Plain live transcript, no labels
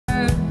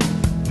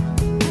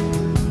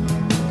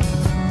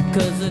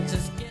'Cause it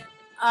just gets...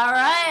 All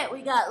right,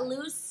 we got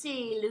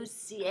LuCy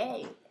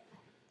LuCiar.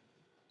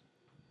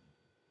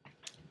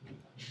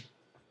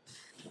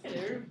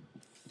 Hello.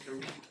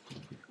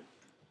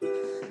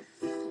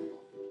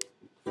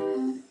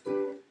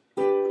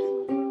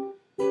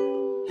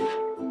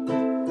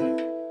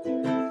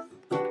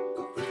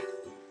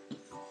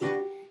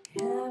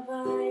 Have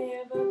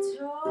I ever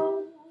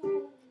told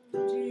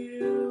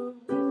you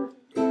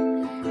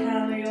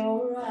how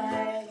your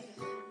eyes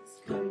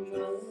come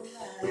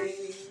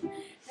alive?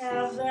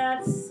 Have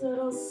that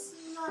subtle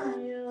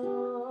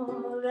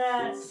smile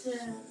that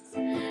says,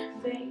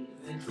 baby,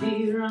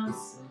 dear, I'm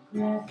so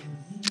glad you're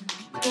here.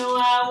 No, I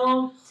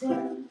won't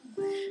tell.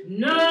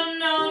 No,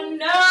 no,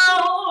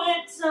 no,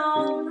 it's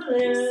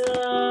only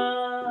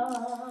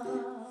love.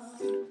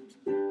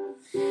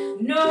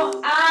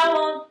 No, I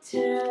won't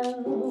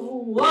tell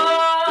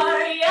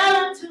what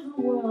you're to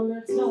the world.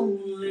 It's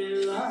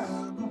only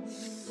love.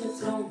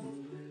 It's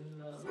only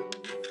love.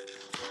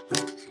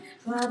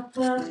 Ba,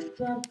 ba,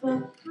 ba, ba, ba.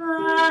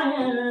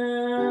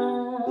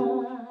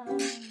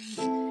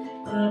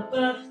 Ba,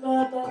 ba, ba, ba,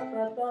 ba,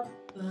 ba, ba.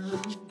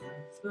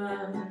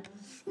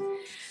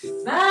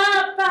 Ba,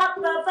 ba,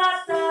 ba, ba,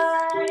 da,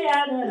 ya,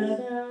 da, da,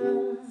 da.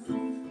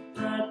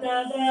 Ba, da,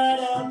 da,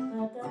 da, ba,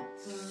 da, ba.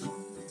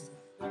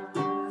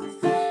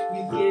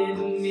 You give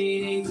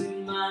meaning to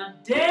my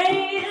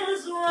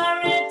days,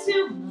 worry to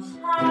my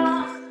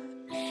heart,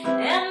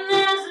 and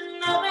there's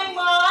nothing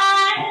more I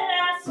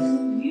ask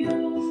of you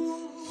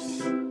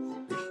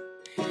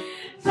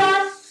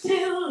but to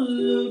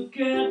look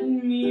at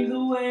me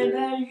the way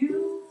that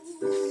you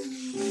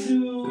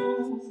do,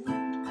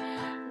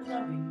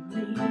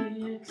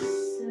 lovingly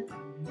accept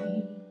me,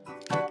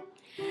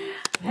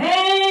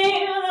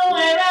 hey, the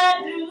way I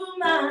do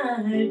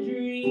my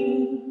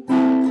dreams,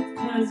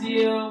 'cause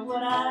you're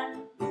what I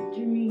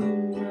dream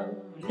of.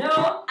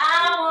 No, I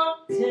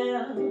won't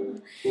tell.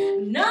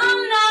 No,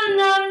 no,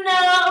 no,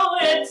 no,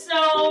 it's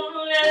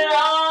only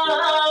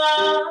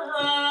love.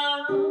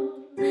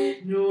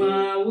 No, I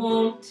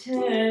won't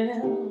tell.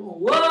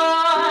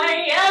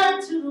 Why, yeah,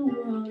 to the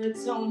world,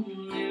 it's only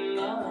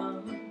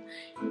love.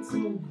 It's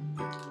only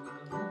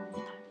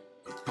love.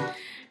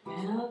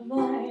 Have I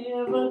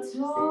ever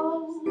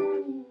told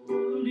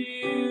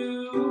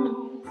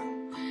you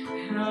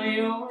how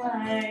your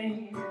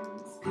eyes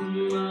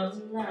come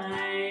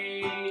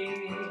alive?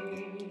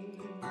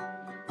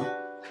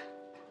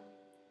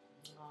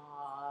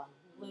 Aw,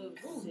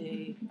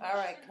 LuCy. All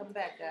right, come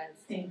back, guys.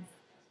 Thanks.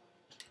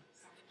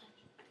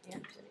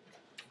 Anthony.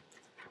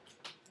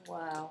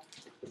 Wow.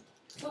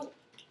 So,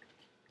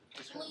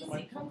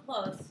 LuCy, come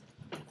close.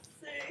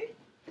 See?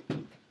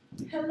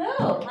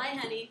 Hello. Hi,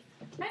 honey.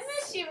 I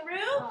miss you, Rue.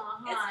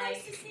 Hi.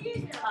 It's nice to see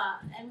you.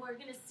 And we're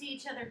going to see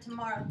each other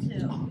tomorrow,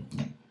 too.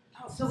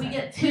 So we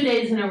get 2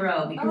 days in a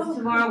row because Oh,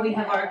 tomorrow we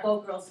have yeah. our Go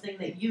Girls thing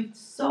that you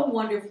so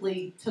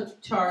wonderfully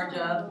took charge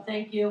of.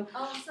 Thank you.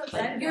 Oh, I'm so But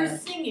excited. you're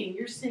singing,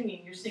 you're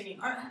singing, you're singing.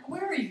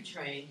 Where are you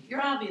trained?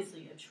 You're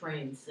obviously a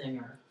trained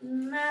singer.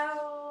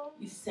 No.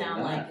 You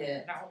sound like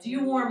it. No. Do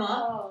you warm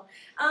up?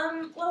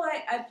 Oh. Well,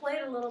 I played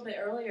a little bit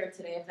earlier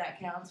today, if that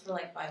counts, for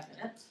like 5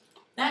 minutes.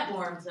 That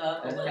warms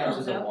up a That little. counts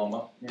as a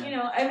warm-up. Yeah. You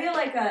know, I feel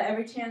like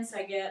every chance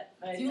I get,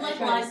 Do you like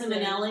try to Liza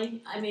sing.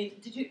 Minnelli? I mean,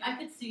 I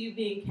could see you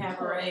being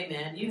cabaret,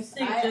 man. You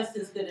sing just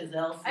as good as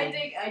Elsie.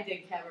 I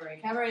dig cabaret.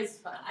 Cabaret is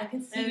fun. I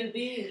could see you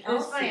being It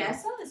was Elsie. funny. I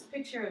saw this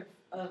picture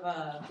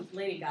of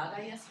Lady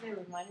Gaga yesterday. It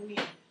reminded me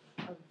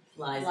of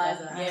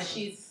Liza. Yeah,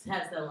 she's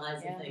has the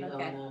Liza Yeah, thing okay.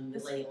 going on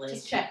lately.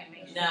 Just checking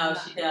me. No,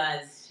 she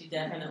does. She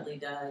definitely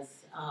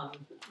does.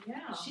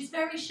 Yeah. She's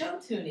very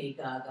show-tuney,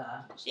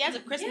 Gaga. She has a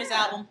Christmas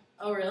Yeah. album.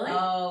 Oh, really?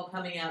 Oh,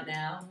 coming out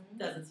now.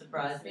 Doesn't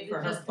surprise me Maybe for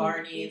her Justin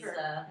Barney's. Bieber,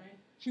 right?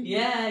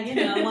 Yeah, you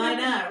know, why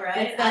not,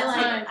 right? It's that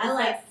time. I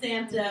like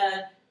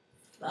Santa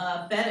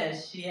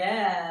fetish.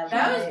 Yeah,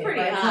 That was right, pretty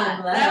right, hot.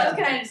 Tom That Love.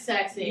 was kind of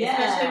sexy, Yeah.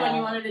 especially when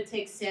you wanted to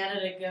take Santa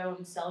to go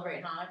and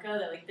celebrate Hanukkah.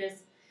 That like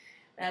this,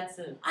 that's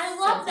a. I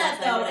love that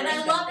sentence though, and I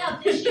really love should-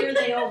 how this year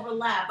they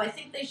overlap. I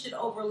think they should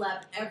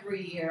overlap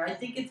every year. I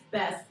think it's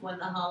best when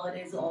the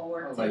holidays all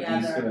work Like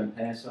together. Easter and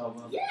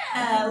Passover.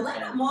 Yeah, let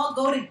them all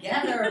go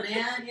together,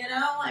 man. You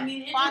know, I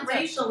mean,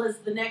 interracial is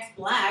the next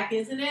black,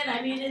 isn't it?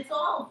 I mean, it's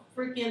all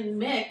freaking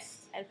mixed.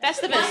 And Why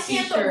Festivus.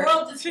 can't the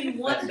world just be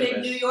one big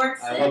Festivus. New York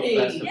I love City?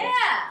 Festivus.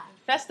 Yeah.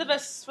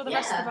 Festivus for the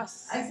rest of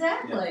us.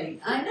 Exactly.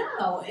 I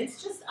know.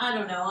 It's just I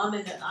don't know.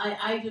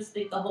 I just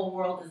think the whole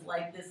world is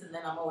like this, and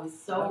then I'm always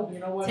so You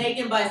know what?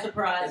 taken by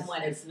surprise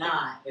when it's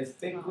not. If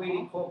big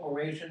greedy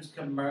corporations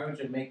can merge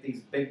and make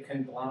these big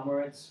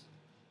conglomerates,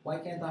 why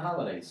can't the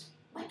holidays?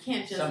 I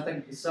can't just.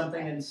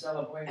 Something in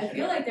celebration. I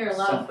feel like there are a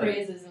lot of Something.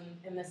 phrases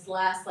in this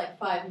last like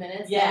 5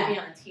 minutes Yeah. that would be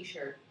on a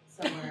T-shirt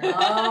somewhere.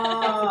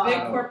 Oh. Big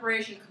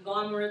corporation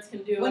conglomerates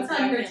can do. What's it.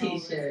 on your I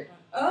can't T-shirt?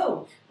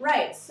 Oh,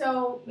 right.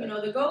 So you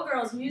know the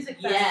Gogirls Music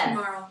Fest Yes.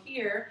 tomorrow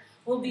here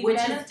will be Which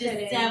is benefiting.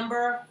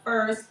 December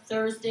 1st,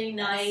 Thursday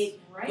night.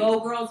 Right. Go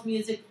Girls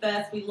Music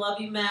Fest. We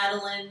love you,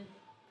 Madeline,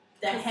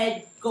 the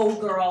head Go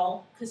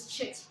Girl. Because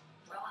chicks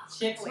rock.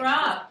 Chicks Wait,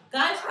 rock.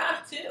 Guys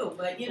rock too,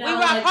 but you know. we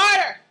rock like,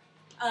 harder.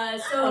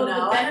 So the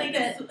I think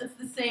benefit. it's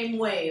the same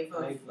wave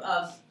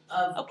of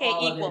Okay,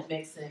 all equal. of it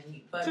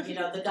mixing. But you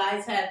know, the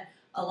guys had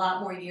a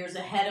lot more years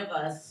ahead of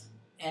us,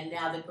 and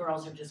now the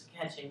girls are just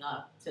catching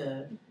up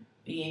to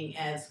being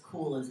as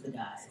cool as the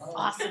guys.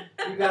 Awesome.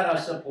 You got our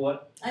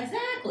support.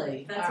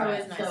 Exactly. That's All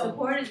always right, nice. so-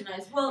 Support is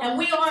nice. Well, and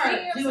we are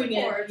speaking of doing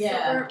support, it.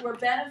 Yeah. So we're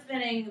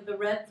benefiting the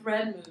Red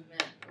Thread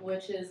movement,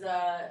 which is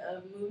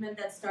a movement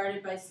that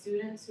started by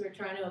students who are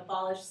trying to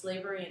abolish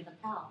slavery in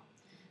Nepal.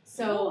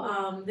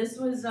 So this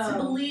was to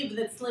believe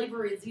that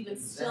slavery is even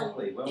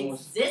Exactly. still When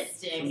was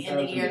existing in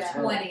the year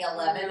 2012?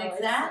 2011. No,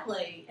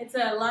 exactly. it's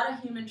a lot of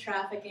human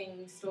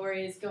trafficking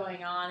stories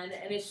going on, and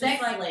it's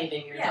Sex just like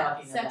slaving you're yeah,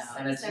 talking sex,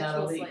 about. And it's not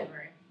sexual illegal.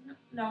 slavery.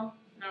 No.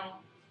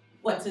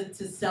 What, to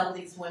sell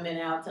these women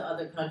out to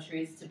other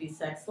countries to be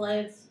sex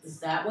slaves? Is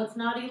that what's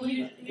not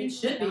illegal? It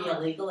should be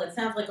illegal. It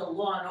sounds like a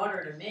Law and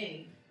Order to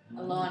me.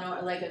 A Law and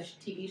Order, like a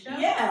TV show.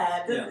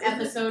 Yeah. Yeah.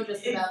 Episode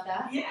just about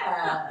that.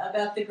 Yeah,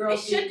 about the They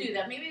girls should being, do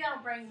that. Maybe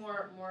that'll bring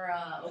more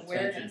Attention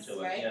awareness, to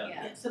it, right?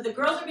 yeah. So the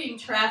girls are being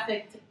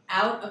trafficked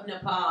out of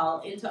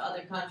Nepal into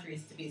other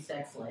countries to be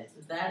sex slaves.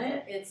 Is that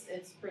it?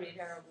 It's pretty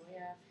terrible,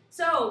 yeah.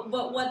 So,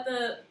 but what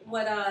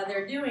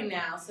they're doing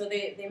now? So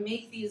they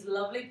make these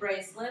lovely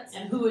bracelets.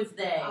 And who is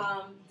they?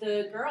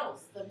 The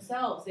girls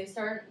themselves. They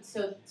start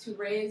to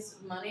raise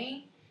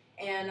money,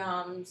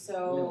 and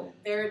so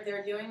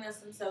they're doing this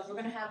themselves. We're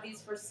gonna have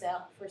these for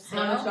sale.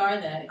 How much are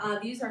they?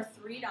 These are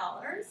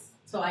 $3.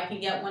 So I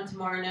can get one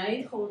tomorrow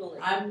night? Totally.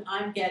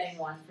 I'm getting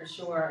one for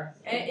sure.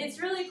 And it's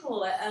really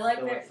cool. I like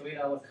So a their.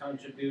 $3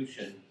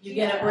 contribution. You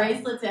get a Yeah.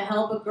 bracelet to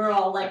help a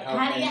girl. Like, To help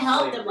how do you end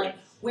help them? slavery. Like,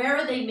 where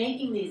are they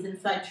making these?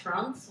 Inside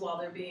trunks while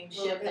they're being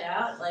shipped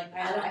out? Like,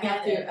 I don't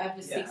get it. I have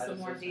to Yeah, seek how some does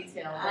more this-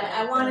 detail.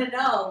 I want to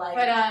know. Like,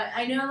 But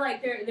I know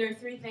like there are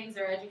three things.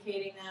 They're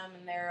educating them,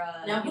 and they're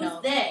now you who's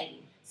know. they?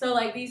 So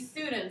like these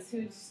students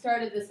who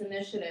started this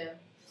initiative,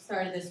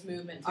 started this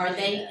movement. to Are do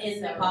they this,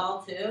 in so-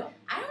 Nepal too?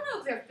 I don't know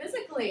if they're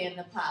physically in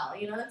Nepal.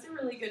 You know, that's a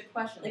really good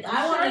question. Like, I'm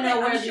I want sure to know they-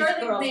 where I'm these sure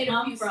they've girls made a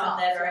come few from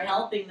stops, that are right?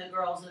 helping the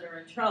girls that are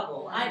in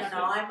trouble. I don't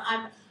know.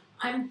 Sure.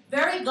 I'm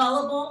very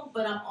gullible,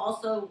 but I'm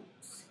also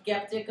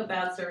skeptic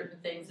about certain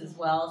things as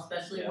well,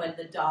 especially Yeah. when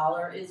the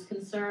dollar is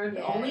concerned.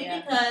 Yeah, only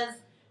yeah. because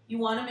you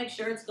want to make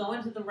sure it's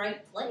going to the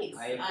right place.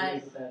 I agree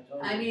with that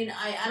totally. I mean,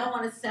 I don't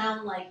want to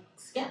sound like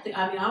skeptic.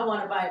 I mean, I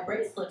want to buy a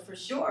bracelet for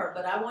sure,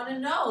 but I want to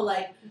know,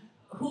 like,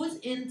 who's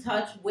in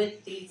touch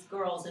with these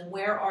girls and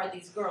where are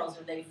these girls?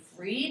 Are they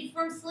freed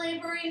from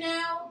slavery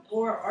now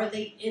or are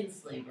they in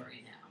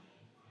slavery now?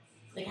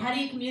 Like, how do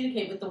you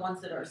communicate with the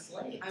ones that are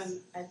slaves?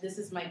 This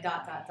is my ...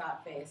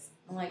 face.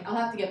 I'm like, I'll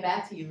have to get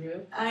back to you,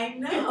 Rue. I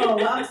know.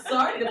 I'm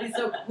sorry to be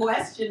so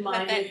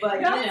question-minded,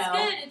 but, No, you it's know.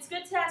 good. It's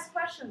good to ask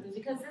questions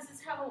because this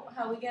is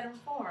how we get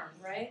informed,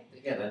 right?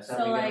 Yeah, that's how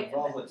So, we like, get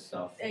involved with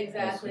stuff.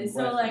 exactly. Asking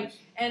So, like,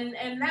 questions.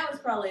 and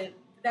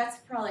that's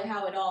probably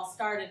how it all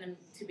started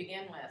to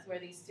begin with, where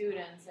these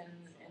students and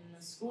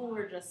the school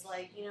were just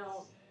like, you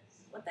know,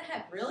 what the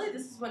heck, really?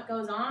 This is what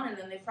goes on? And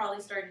then they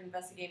probably started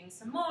investigating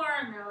some more,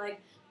 and they're like,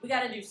 we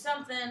got to do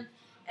something.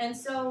 And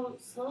so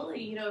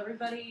slowly, you know,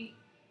 everybody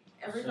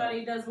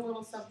does a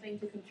little something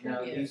to Now,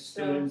 contribute. these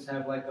students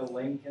have like a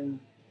link and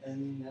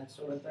that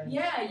sort of thing?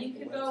 Yeah, you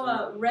could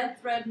go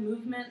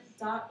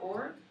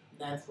redthreadmovement.org.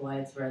 That's why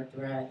it's Red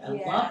Thread. I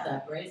Yeah. love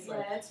that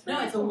bracelet. Yeah, it's No,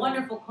 pretty it's a cool.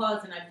 wonderful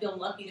cause, and I feel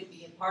lucky to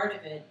be a part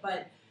of it.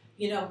 But,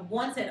 you know,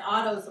 once at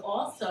Otto's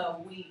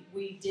also,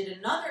 we did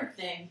another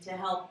thing to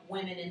help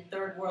women in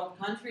third world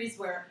countries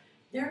where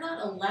they're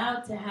not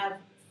allowed to have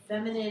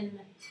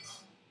feminine,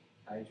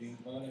 Hygiene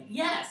products?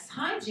 yes,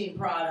 hygiene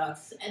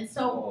products. And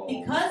so Whoa.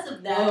 because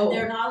of that, Whoa.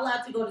 they're not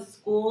allowed to go to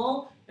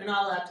school, they're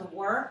not allowed to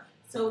work.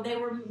 So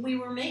we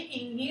were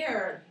making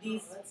here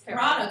these That's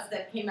terrible. products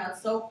that came out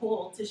so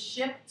cool to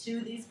ship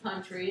to these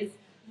countries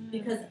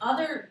because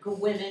other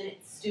women,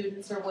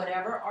 students or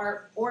whatever,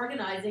 are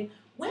organizing.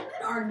 Women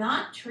are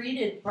not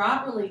treated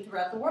properly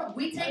throughout the world.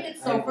 We take it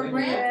so I for agree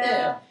with granted.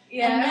 that.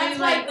 Yeah, And I that's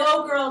mean, why like,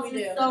 Go Girls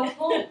we is do. so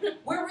cool.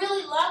 We're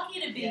really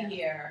lucky to be Yeah.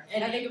 here.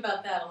 And I think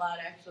about that a lot,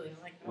 actually. I'm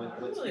like, oh,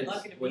 I'm really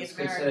lucky to be in What's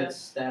America. considered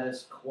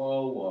status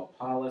quo or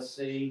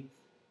policy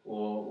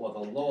or the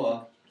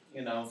law,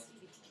 you know,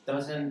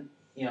 doesn't,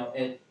 you know,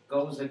 it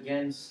goes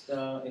against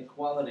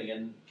equality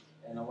in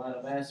a lot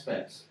of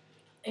aspects.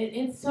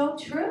 It's so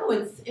true.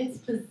 It's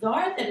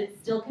bizarre that it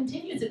still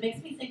continues. It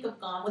makes me think of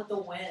Gone with the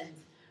Wind.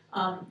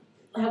 How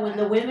when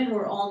the women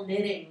were all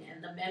knitting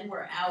and the men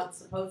were out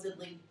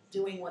supposedly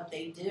doing what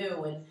they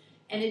do,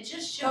 and it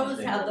just shows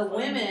Something how the will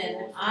find women,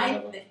 walls, I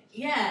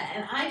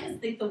whatever. just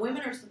think the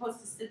women are supposed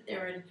to sit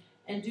there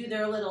and do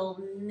their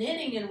little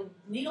knitting and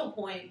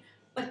needlepoint,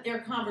 but their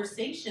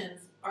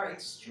conversations are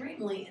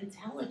extremely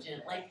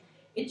intelligent. Like,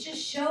 it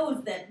just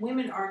shows that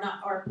women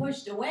are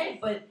pushed away,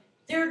 but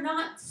they're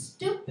not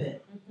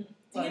stupid.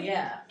 Well,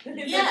 yeah.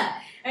 Yeah.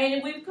 I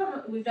mean, we've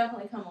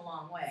definitely come a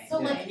long way. So,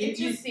 I like, mean, it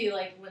you just- see,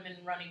 like, women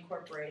running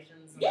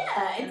corporations and,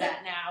 Yeah, and it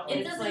that now. It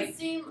It's doesn't like,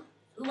 seem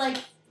like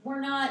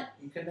we're not.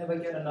 You can never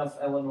get enough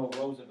Eleanor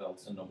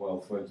Roosevelts in the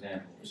world, for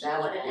example. Is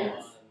that what it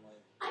is?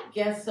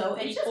 guess so.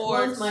 It Any just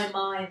chords? blows my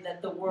mind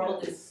that the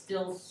world is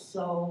still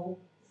so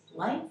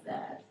like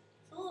that.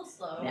 It's a little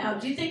slow. Now,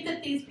 do you think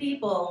that these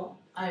people,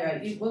 all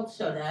right, we'll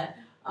show that.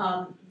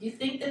 Do you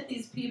think that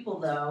these people,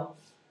 though,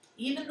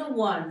 even the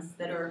ones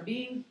that are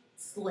being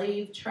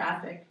slave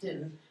trafficked,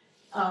 and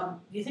do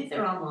you think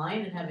they're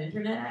online and have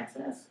internet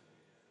access?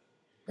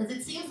 Because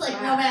it seems like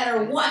no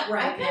matter what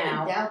right I kind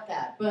now. of doubt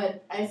that,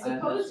 but I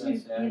suppose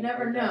you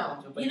never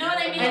know. You know what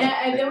I mean?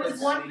 And there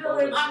was one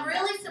village. I'm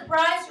really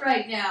surprised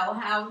right now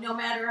how no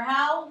matter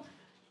how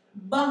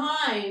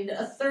behind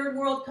a third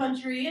world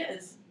country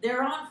is,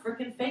 they're on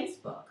freaking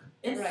Facebook.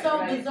 It's Right, so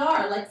right.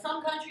 bizarre. Like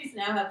some countries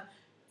now have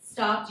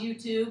stopped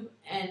YouTube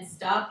and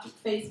stopped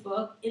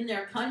Facebook in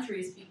their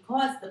countries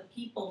because the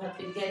people have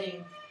been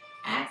getting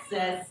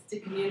access to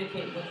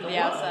communicate with the world.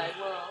 outside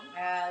world.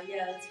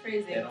 Yeah, that's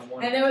crazy. They don't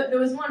want And there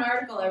was one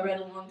article I read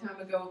a long time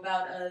ago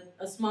about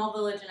a small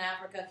village in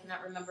Africa. I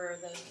cannot remember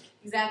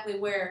exactly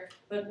where,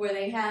 but where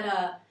they had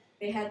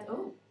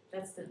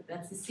that's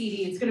the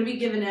CD. It's going to be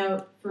given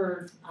out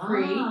for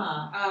free.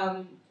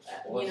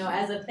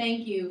 As a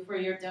thank you for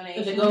your For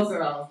donation. the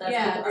Go-Girls. That's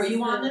Yeah, cool. Are this you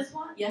is on the- this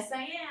one? Yes,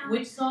 I am.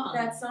 Which song?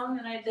 That song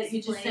that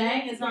you just played.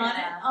 sang is on it?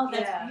 Yeah, Oh,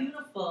 that's yeah.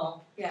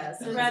 beautiful. Yeah,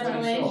 so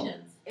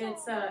Congratulations.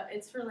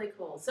 It's really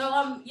cool.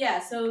 So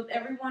so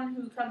everyone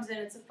who comes in,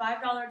 it's a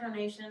 $5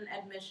 donation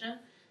admission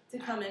to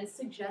come in,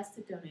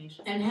 suggested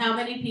donation. And how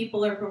many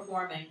people are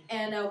performing?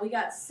 And we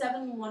got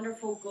 7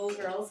 wonderful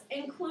Go-Girls,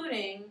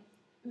 including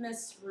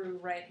Miss ReW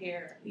right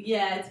here.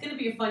 Yeah, it's going to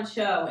be a fun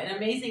show. And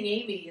Amazing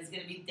Amy is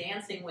going to be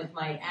dancing with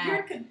my You're a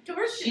act.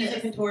 contortionist. She's a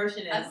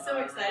contortionist. I'm so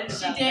excited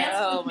She about danced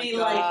that. Oh with my me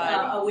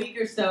God. like a week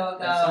or so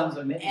That sounds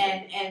ago, amazing.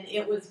 and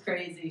it was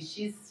crazy.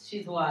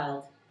 She's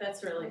wild.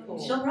 That's really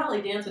cool. She'll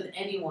probably dance with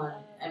anyone.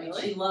 I mean,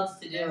 Really? she loves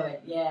to do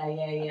it. Yeah. Are you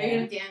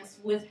going to dance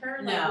with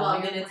her? No, while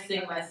I'm you're gonna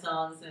playing? sing my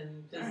songs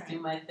and just Alright. do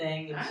my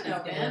thing. And I she's know,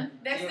 gonna man.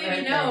 Next do thing her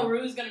you know, thing.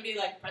 ReW's going to be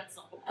like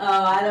pretzel.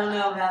 Oh, I don't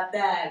know about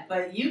that,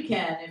 but you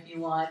can if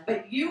you want.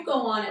 But you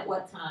go on at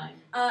what time?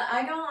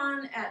 I go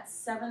on at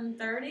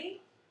 7:30.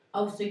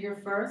 Oh, so you're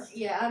first?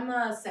 Yeah,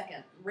 I'm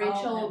second.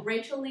 Rachel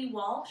Lee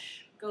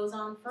Walsh goes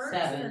on first,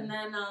 7. and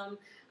then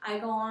I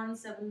go on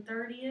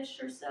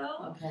 7:30ish or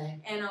so.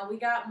 Okay. And we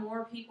got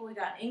more people. We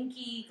got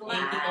Inky Glass.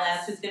 Inky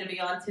Glass is going to be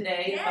on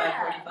today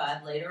Yeah. at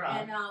 5:45 later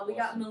on. And we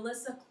got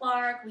Melissa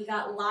Clark. We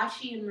got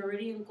Lashi and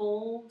Meridian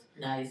Gold.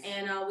 Nice.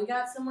 And we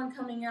got someone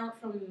coming out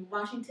from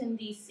Washington,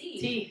 D.C.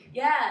 Teak.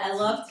 Yeah. I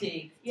love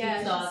Teak. Yeah,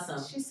 Teak's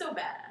awesome. She's so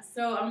badass.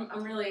 So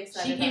I'm really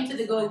excited. She came about to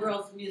the this one.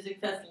 Gogirls Music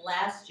Fest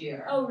last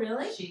year. Oh,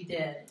 really? She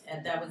did.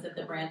 And that was at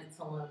the Brandon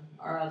Saloon,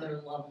 our other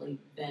lovely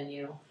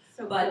venue.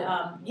 So But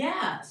cool.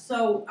 yeah,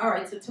 so all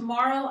right, so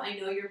tomorrow I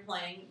know you're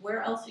playing.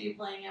 Where else are you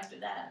playing after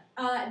that?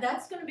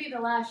 That's going to be the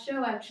last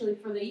show actually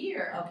for the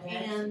year. Okay.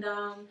 And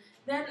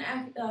then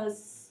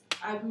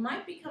I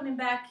might be coming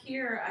back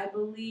here, I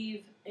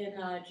believe, in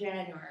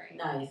January.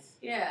 Nice.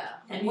 Yeah.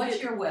 And what's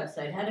your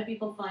website? How do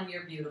people find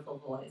your beautiful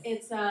voice?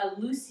 It's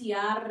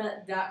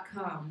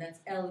LuCiar.com. That's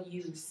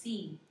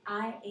LuCiar.com.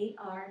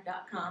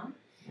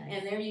 Nice.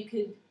 And there you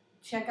could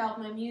check out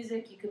my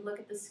music. You could look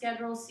at the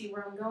schedule, see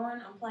where I'm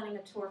going. I'm planning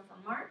a tour for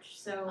March,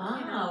 so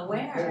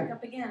where? check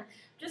up again.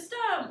 Just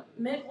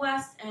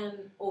Midwest and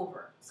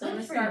over. So I'm Good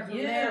gonna for start from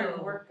there you.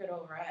 and work it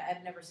over.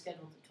 I've never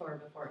scheduled a tour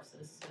before, so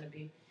this is gonna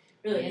be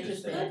really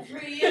interesting. Good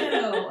for you.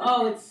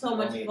 Oh, it's so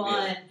much Only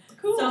fun.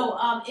 Cool. So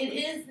it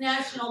is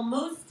National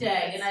Moose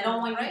Day, and I don't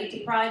want you Right. to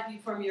deprive you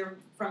from your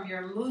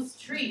moose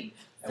treat.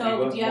 And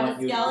So we do you have want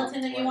a you to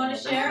skeleton that you play want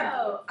to the share?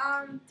 So,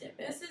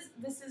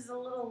 this is a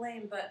little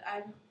lame, but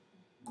I'm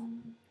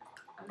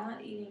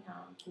not eating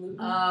gluten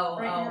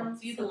right now.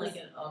 So you can lick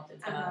it off the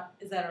I'm top. not,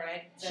 is that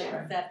alright?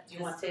 Sure. Do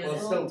you want to- We'll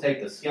taste still take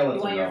the skeleton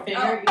You want your though.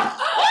 finger?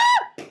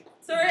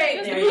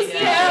 Sorry, There you moose go.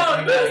 down,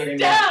 I'm not eating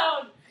moose that.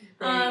 down.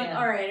 There you go.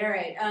 All right.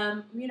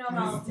 You know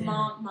how Moose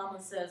down. Mama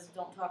says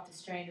don't talk to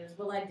strangers.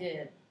 Well, I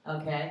did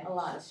Okay. a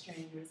lot of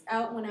strangers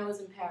out when I was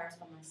in Paris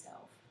by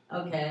myself,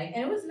 Okay.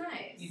 and it was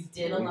nice. You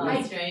did a lot I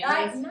of strangers.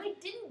 I didn't do a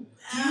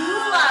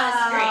lot of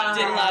strangers.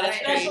 Did a lot of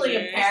Especially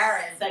in strangers.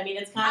 Paris. I mean,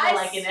 it's kind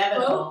of like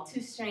inevitable. spoke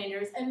to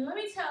strangers, and let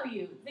me tell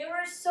you, they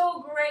were so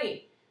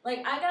great.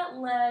 Like, I got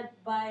led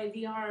by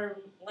the arm,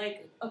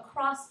 like,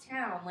 across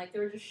town. Like, they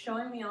were just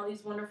showing me all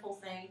these wonderful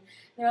things.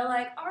 They're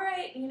like, all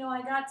right,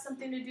 I got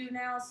something to do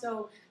now,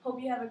 so hope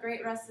you have a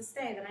great rest of the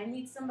stay. Then I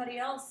meet somebody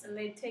else, and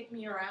they'd take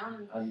me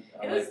around. A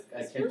It was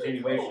really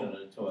continuation cool. of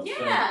the tour.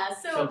 Yeah,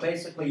 So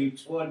basically, you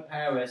toured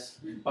Paris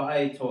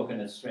by talking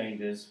to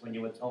strangers when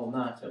you were told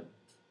not to.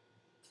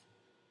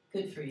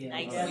 Good for you.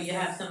 Nice. So you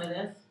have some of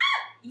this?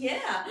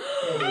 yeah.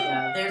 There you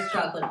go. There's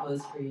chocolate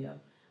mousse for you.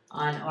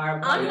 On our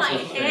On my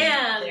wonderful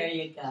hand. There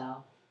you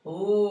go.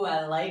 Ooh,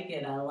 I like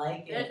it. I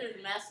like This it.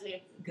 is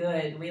messy.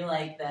 Good. We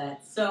like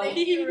that. So, Thank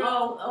you.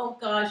 oh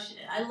gosh,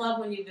 I love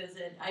when you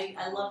visit. I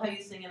love how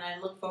you sing, and I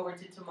look forward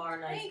to tomorrow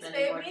night Thanks,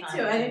 spending babe. more Me time.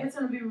 too. I with think you. it's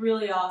going to be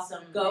really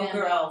awesome. Go And,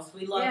 Girls.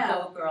 We love yeah.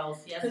 Go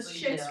Girls. Yes, Because we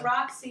Chicks do.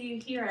 Rock, see you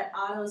here at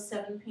Otto,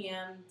 7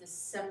 p.m.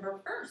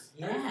 December 1st.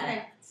 Yeah,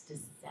 Thursday. it's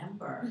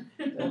December.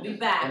 We'll be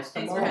back. That's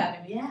Thanks for tomorrow.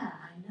 having me. Yeah,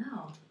 I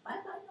know.